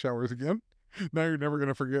flower while he showers again. Now you're never going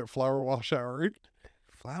to forget flower while showering.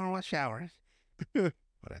 Flower while showering? What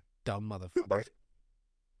a dumb motherfucker.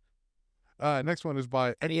 Next one is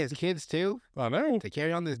by... And he has kids too? I know. To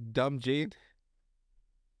carry on this dumb gene?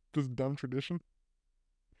 This dumb tradition.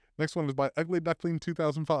 Next one is by Ugly Duckling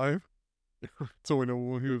 2005. So we know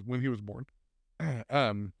when he was born.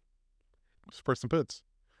 This person puts,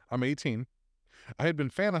 I'm 18. I had been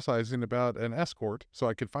fantasizing about an escort so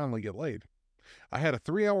I could finally get laid. I had a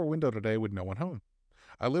 3-hour window today with no one home.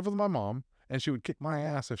 I live with my mom, and she would kick my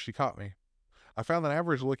ass if she caught me. I found an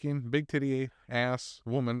average-looking, big titty ass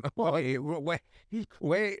woman.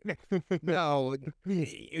 Wait. No,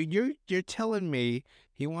 you're telling me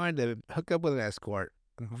he wanted to hook up with an escort.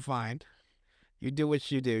 Fine. You do what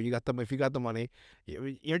you do. If you got the money.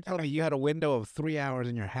 You're telling me you had a window of 3 hours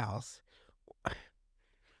in your house.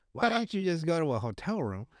 Why don't you just go to a hotel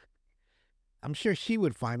room? I'm sure she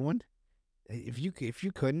would find one. If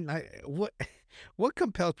you couldn't, what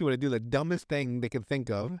compels people to do the dumbest thing they can think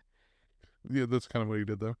of? Yeah, that's kind of what he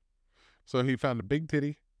did though. So he found a big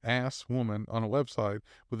titty ass woman on a website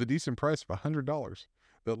with a decent price of $100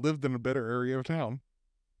 that lived in a better area of town.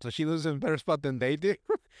 So she lives in a better spot than they do.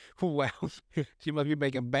 Wow, she must be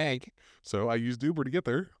making bank. So I used Uber to get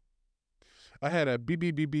there. I had a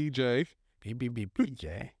BBBBJ.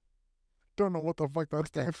 BBBJ. Don't know what the fuck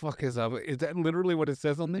that's. What the fuck is up? Is that literally what it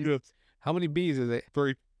says on there? Yes, How many B's is it?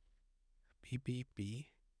 3 BBB.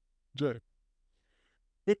 J.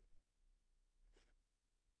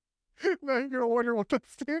 Now you're gonna wonder what that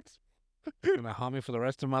stands. Gonna haunt me for the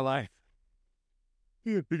rest of my life.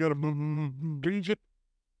 You got a BJ.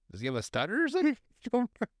 Does he have a stutter or something?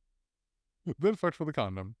 Then fucked for the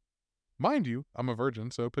condom. Mind you, I'm a virgin,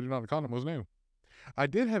 so putting on a condom was new. I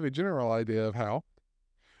did have a general idea of how.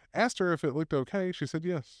 Asked her if it looked okay, she said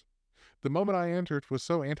yes. The moment I entered was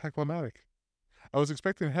so anticlimactic. I was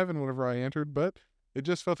expecting heaven whenever I entered, but it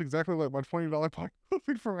just felt exactly like my $20 pocket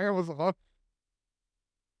from Amazon.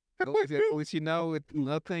 At least you know it's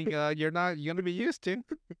nothing you're gonna be used to.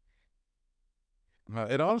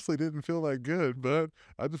 It honestly didn't feel that good, but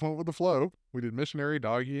I just went with the flow. We did missionary,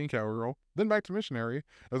 doggy, and cowgirl. Then back to missionary.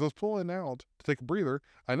 As I was pulling out to take a breather,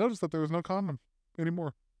 I noticed that there was no condom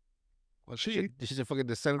anymore. Well, she's a fucking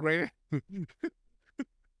disintegrator.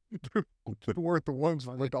 Worth the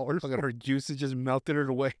 $1 Fucking her juices just melted it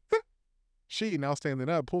away. She, now standing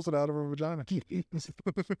up, pulls it out of her vagina.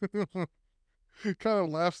 Kind of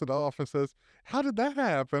laughs it off and says, "How did that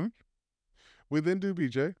happen?" We then do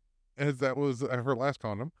BJ, as that was her last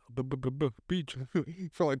condom,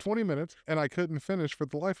 for like 20 minutes, and I couldn't finish for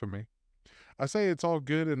the life of me. I say it's all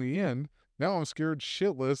good in the end. Now I'm scared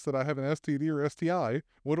shitless that I have an STD or STI.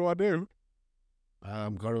 What do I do?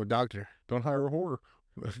 Go to a doctor. Don't hire a whore.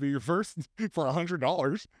 That'd be your first for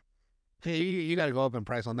 $100. Hey, you got to go up in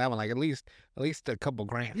price on that one, like at least a couple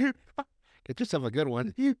grand. Get yourself a good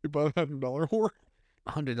one. You bought $100 whore.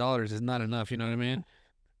 $100 is not enough. You know what I mean?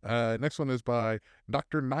 Next one is by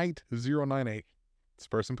Dr. Knight 098. This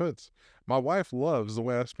person puts, "My wife loves the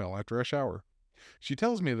way I smell after a shower. She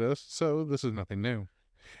tells me this, so this is nothing new.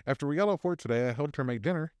 After we got off work today, I helped her make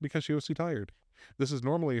dinner because she was too tired. This is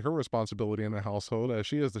normally her responsibility in the household, as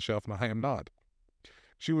she is the chef and I am not.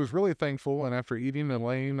 She was really thankful, and after eating and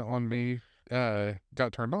laying on me,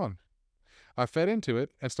 got turned on. I fed into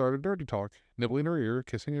it and started dirty talk, nibbling her ear,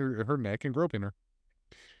 kissing her neck, and groping her.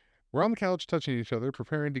 We're on the couch touching each other,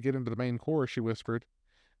 preparing to get into the main course. She whispered,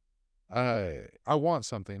 I want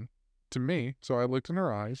something," to me, so I looked in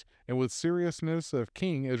her eyes, and with seriousness of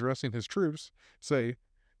king addressing his troops, say,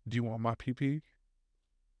 "Do you want my pee-pee?"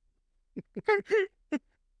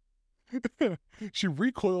 She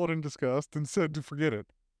recoiled in disgust and said to forget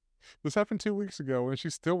it. This happened 2 weeks ago, and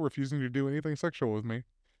she's still refusing to do anything sexual with me.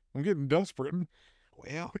 I'm getting desperate.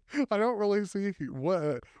 Well, I don't really see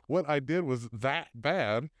what I did was that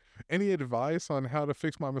bad. Any advice on how to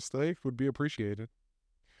fix my mistake would be appreciated.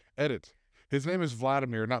 Edit. His name is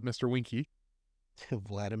Vladimir, not Mr. Winky.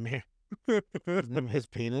 Vladimir. His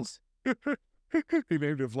penis. He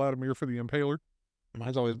named it Vladimir for the Impaler.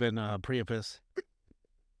 Mine's always been Priapus.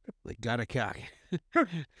 Like, got a cock.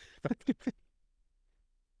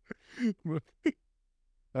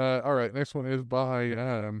 All right, next one is by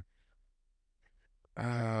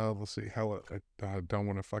let's see how I don't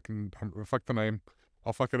want to fuck the name.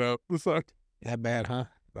 I'll fuck it up. This sucked. That bad, huh?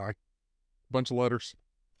 Bunch of letters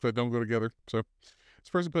that don't go together. So this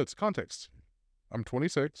person puts context. I'm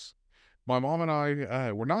 26. My mom and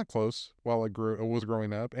I were not close while I was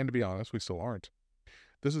growing up, and to be honest, we still aren't.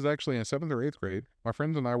 This is actually in 7th or 8th grade. My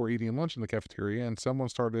friends and I were eating lunch in the cafeteria, and someone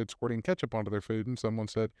started squirting ketchup onto their food, and someone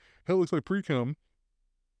said, "Hey, looks like pre-cum,"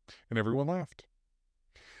 and everyone laughed.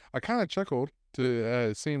 I kind of chuckled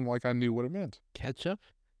to seem like I knew what it meant. Ketchup?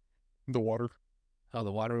 The water. Oh,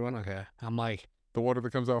 the watery one? Okay. I'm like, the water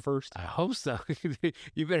that comes out first. I hope so.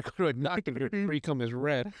 You better go to a doctor if your pre-cum is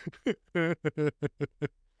red.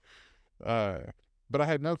 But I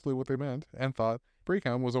had no clue what they meant and thought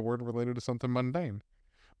pre-cum was a word related to something mundane.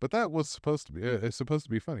 But that was supposed to be it's supposed to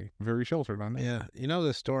be funny. Very sheltered, I know. Yeah, you know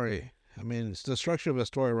the story. I mean, it's the structure of a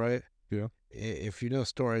story, right? Yeah. If you know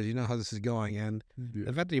stories, you know how this is going. And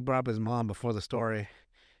the fact that he brought up his mom before the story,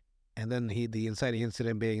 and then the inciting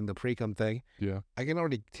incident being the pre-cum thing. Yeah. I can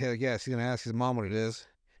already tell, yes, he's going to ask his mom what it is.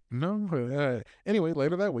 No. Anyway,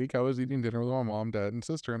 later that week, I was eating dinner with my mom, dad, and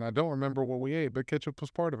sister, and I don't remember what we ate, but ketchup was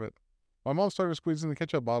part of it. My mom started squeezing the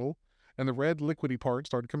ketchup bottle, and the red liquidy part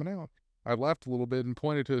started coming out. I laughed a little bit and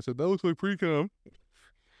pointed to it and said, "That looks like pre-cum."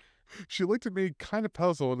 She looked at me kind of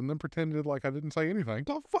puzzled and then pretended like I didn't say anything.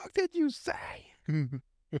 The fuck did you say?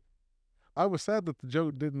 I was sad that the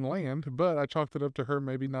joke didn't land, but I chalked it up to her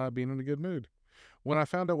maybe not being in a good mood. When I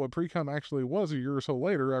found out what pre-cum actually was a year or so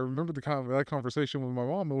later, I remembered that conversation with my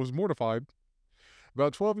mom and was mortified.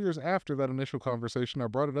 About 12 years after that initial conversation, I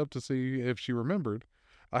brought it up to see if she remembered.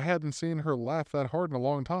 I hadn't seen her laugh that hard in a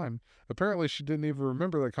long time. Apparently, she didn't even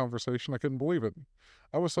remember that conversation. I couldn't believe it.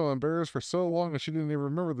 I was so embarrassed for so long that she didn't even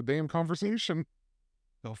remember the damn conversation.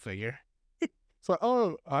 Go figure.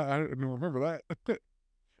 So, I didn't remember that.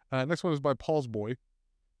 Next one is by Paul's Boy.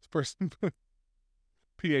 This person,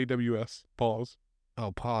 Paws, pause.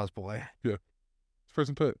 Oh, pause, boy. Yeah. This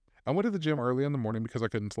person put, I went to the gym early in the morning because I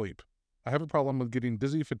couldn't sleep. I have a problem with getting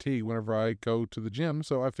dizzy fatigue whenever I go to the gym,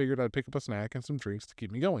 so I figured I'd pick up a snack and some drinks to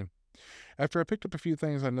keep me going. After I picked up a few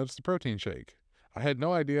things, I noticed a protein shake. I had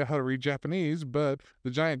no idea how to read Japanese, but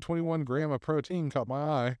the giant 21 gram of protein caught my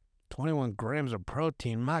eye. 21 grams of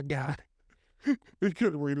protein, my God. You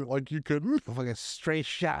couldn't read it like you couldn't. Like a straight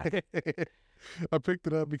shot. I picked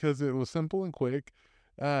it up because it was simple and quick,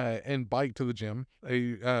 and biked to the gym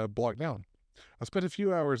a block down. I spent a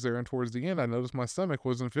few hours there, and towards the end, I noticed my stomach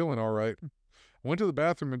wasn't feeling all right. I went to the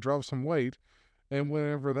bathroom and dropped some weight, and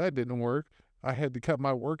whenever that didn't work, I had to cut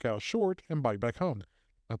my workout short and bike back home.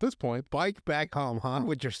 At this point, Bike back home, huh?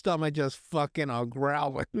 With your stomach just fucking all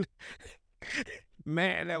growling.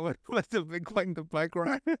 Man, that must have been quite the bike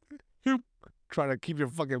ride. Trying to keep your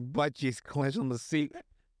fucking butt cheeks clenched on the seat.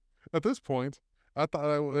 At this point, I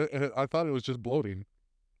thought it was just bloating.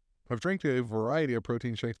 I've drank a variety of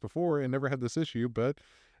protein shakes before and never had this issue, but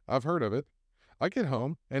I've heard of it. I get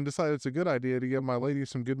home and decide it's a good idea to give my lady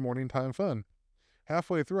some good morning time fun.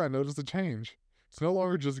 Halfway through, I notice a change. It's no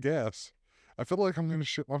longer just gas. I feel like I'm going to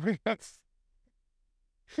shit my pants.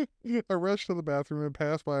 I rush to the bathroom and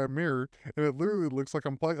pass by a mirror, and it literally looks like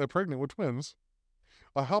I'm pregnant with twins.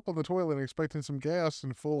 I hop on the toilet expecting some gas,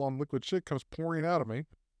 and full-on liquid shit comes pouring out of me.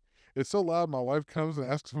 It's so loud, my wife comes and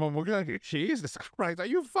asks if I'm okay. Jesus Christ, are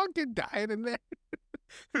you fucking dying in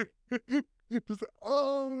there? Just,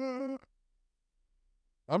 oh.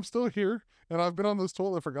 I'm still here, and I've been on this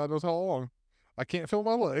toilet for God knows how long. I can't feel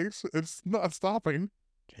my legs. It's not stopping.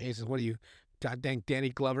 Jesus, what are you, goddamn Danny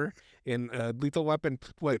Glover in Lethal Weapon,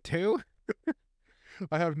 what, 2?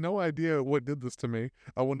 I have no idea what did this to me.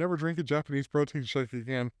 I will never drink a Japanese protein shake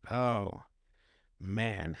again. Oh,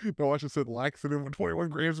 man. No, I just said laxative with 21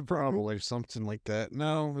 grams of protein. Probably something like that.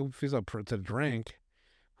 No, if he's up to drink,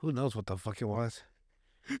 who knows what the fuck it was?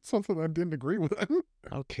 Something I didn't agree with.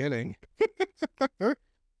 No kidding.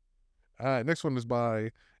 Next one is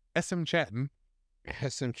by SM Chattin.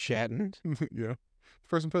 SM Chattin? Yeah. The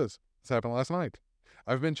person puts, this happened last night.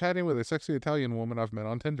 I've been chatting with a sexy Italian woman I've met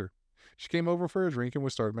on Tinder. She came over for a drink and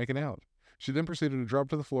we started making out. She then proceeded to drop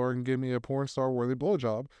to the floor and give me a porn star-worthy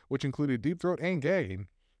blowjob, which included deep throat and gagging.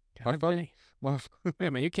 Wait a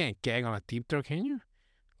minute, you can't gag on a deep throat, can you?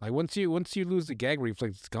 Like once you lose the gag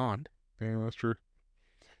reflex, it's gone. Damn, that's true.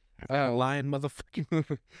 Lying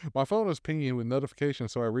motherfucker. My phone was pinging with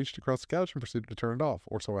notifications, so I reached across the couch and proceeded to turn it off,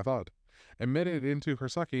 or so I thought. Admitted into her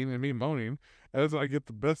sucking and me moaning. As I get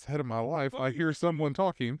the best head of my life, I hear someone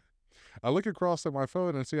talking. I look across at my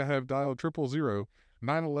phone and see I have dialed 000,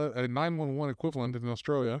 911 equivalent in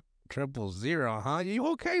Australia. 000, huh? You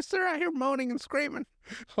okay, sir? I hear moaning and screaming.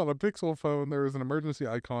 On a Pixel phone, there is an emergency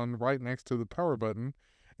icon right next to the power button,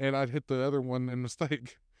 and I'd hit the other one in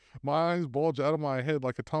mistake. My eyes bulge out of my head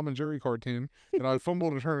like a Tom and Jerry cartoon, and I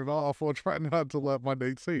fumble to turn it off while trying not to let my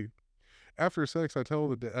date see. After sex, I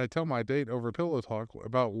tell my date over pillow talk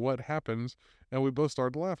about what happens, and we both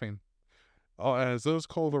start laughing. As those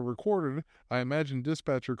calls are recorded, I imagine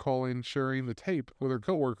dispatcher calling, sharing the tape with her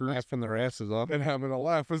coworkers, laughing their asses off, and having a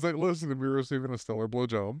laugh as they listen to me receiving a stellar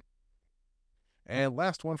blowjob. And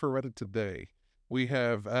last one for Reddit today, we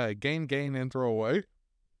have gain, and throw away.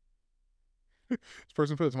 This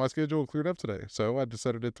person puts, my schedule cleared up today, so I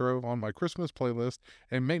decided to throw on my Christmas playlist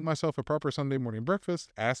and make myself a proper Sunday morning breakfast,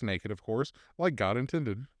 ass naked, of course, like God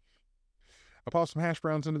intended. I popped some hash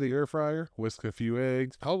browns into the air fryer, whisked a few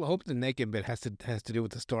eggs. I hope the naked bit has to do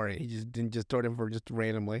with the story. He just didn't just throw it in for just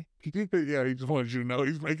randomly. Yeah, he just wanted you to know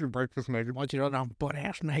he's making breakfast naked. I want you to know I'm butt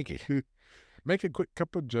ass naked. Make a quick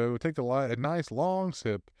cup of joe, take a nice long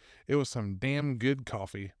sip. It was some damn good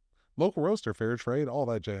coffee. Local roaster, fair trade, all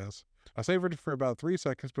that jazz. I savored it for about 3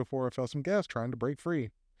 seconds before I felt some gas trying to break free.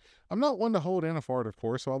 I'm not one to hold in a fart, of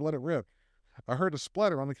course, so I let it rip. I heard a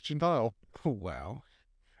splatter on the kitchen tile. Wow.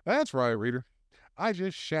 That's right, reader. I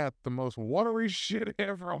just shat the most watery shit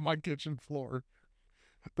ever on my kitchen floor.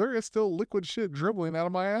 There is still liquid shit dribbling out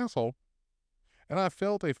of my asshole. And I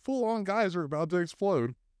felt a full-on geyser about to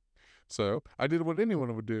explode. So I did what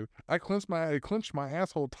anyone would do. I clenched my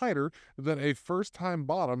asshole tighter than a first-time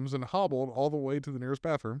bottoms and hobbled all the way to the nearest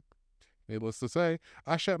bathroom. Needless to say,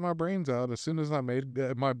 I shat my brains out as soon as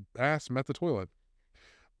my ass met the toilet.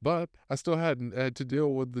 But I still had to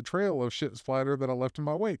deal with the trail of shit splatter that I left in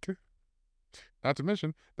my wake. Not to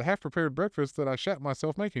mention the half-prepared breakfast that I shat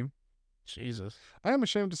myself making. Jesus. I am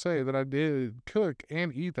ashamed to say that I did cook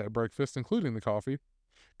and eat that breakfast, including the coffee.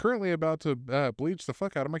 Currently about to bleach the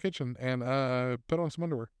fuck out of my kitchen and put on some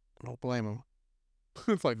underwear. Don't blame him.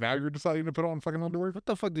 It's like, now you're deciding to put on fucking underwear? What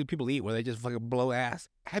the fuck do people eat where they just fucking blow ass?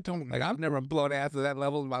 I don't Like, I've never blown ass to that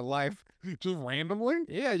level in my life. Just randomly?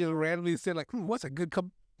 Yeah, just randomly sit like, what's a good cup?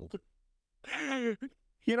 You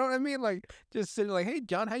know what I mean? Like, just sitting like, hey,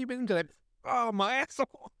 John, how you been today? Oh, my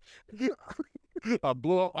asshole. I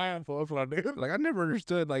blew up my asshole. That's what I did. Like, I never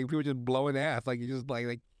understood, like, people just blowing ass. Like, you just,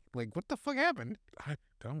 like, what the fuck happened? I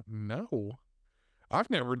don't know. I've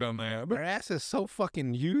never done that. Their ass is so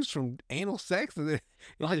fucking used from anal sex that it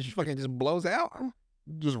just fucking just blows out.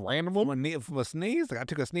 Just randomly? From a sneeze? Like, I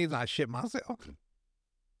took a sneeze and I shit myself.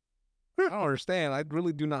 I don't understand. I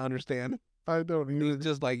really do not understand. I don't either. It's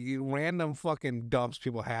just like random fucking dumps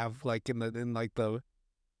people have, like in like the.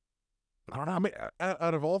 I don't know. I mean,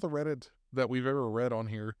 out of all the Reddit that we've ever read on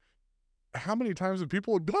here, how many times have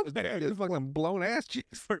people done that? Just fucking blown ass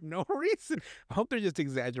cheeks for no reason. I hope they're just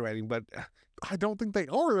exaggerating, but I don't think they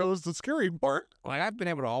are. That was the scary part. like I've been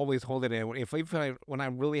able to always hold it in. When I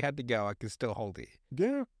really had to go, I could still hold it.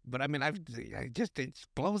 Yeah. But I mean, it just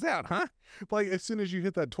blows out, huh? Like, as soon as you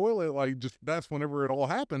hit that toilet, like, just that's whenever it all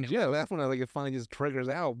happens. Yeah, that's when it finally just triggers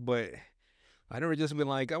out. But I never just been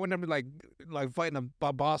like, I would never like fighting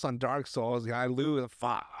a boss on Dark Souls. I lose,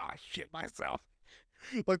 I shit myself.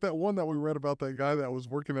 Like that one that we read about, that guy that was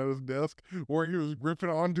working at his desk where he was gripping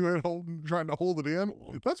onto it, trying to hold it in.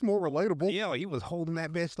 That's more relatable. Yeah, he was holding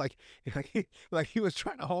that bitch like he was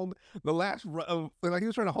trying to hold the last like he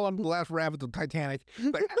was trying to hold on to the last raft of the Titanic.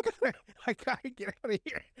 Like, I gotta get out of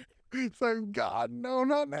here. It's like, God, no,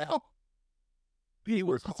 not now. He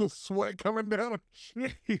was the sweat coming down.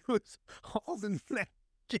 He was holding that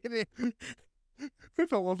shit in.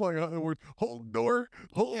 It's almost like a word, hold door,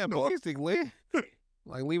 hold door. Basically.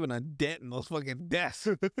 Like leaving a dent in those fucking desks.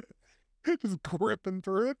 Just gripping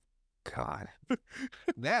through it. God.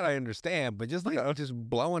 That I understand, but just like just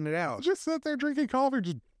blowing it out. Just sit there drinking coffee,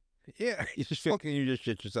 just you just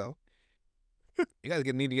shit yourself. You guys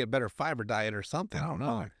need to get a better fiber diet or something. I don't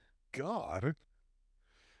know. God.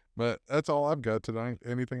 But that's all I've got tonight.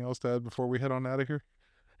 Anything else to add before we head on out of here?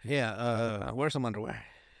 Yeah, wear some underwear.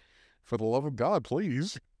 For the love of God,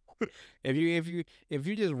 please. If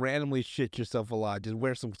you just randomly shit yourself a lot, just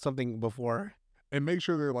wear something before. And make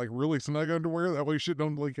sure they're like really snug underwear. That way shit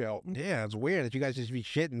don't leak out. Yeah, it's weird that you guys just be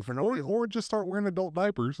shitting for no reason. Or just start wearing adult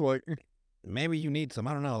diapers. Like, maybe you need some.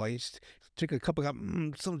 I don't know. Like, just drink a cup of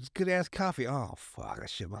some good ass coffee. Oh fuck, I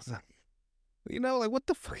shit myself. You know, like what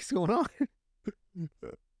the fuck is going on?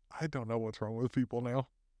 I don't know what's wrong with people now.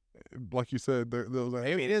 Like you said,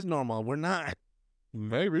 maybe it is normal. We're not.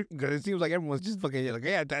 Maybe. Because it seems like everyone's just fucking like,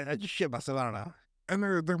 yeah, I just shit myself. I don't know. And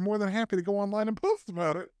they're more than happy to go online and post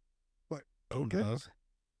about it. Like, okay.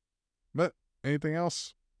 But anything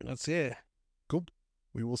else? That's it. Cool.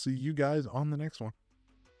 We will see you guys on the next one.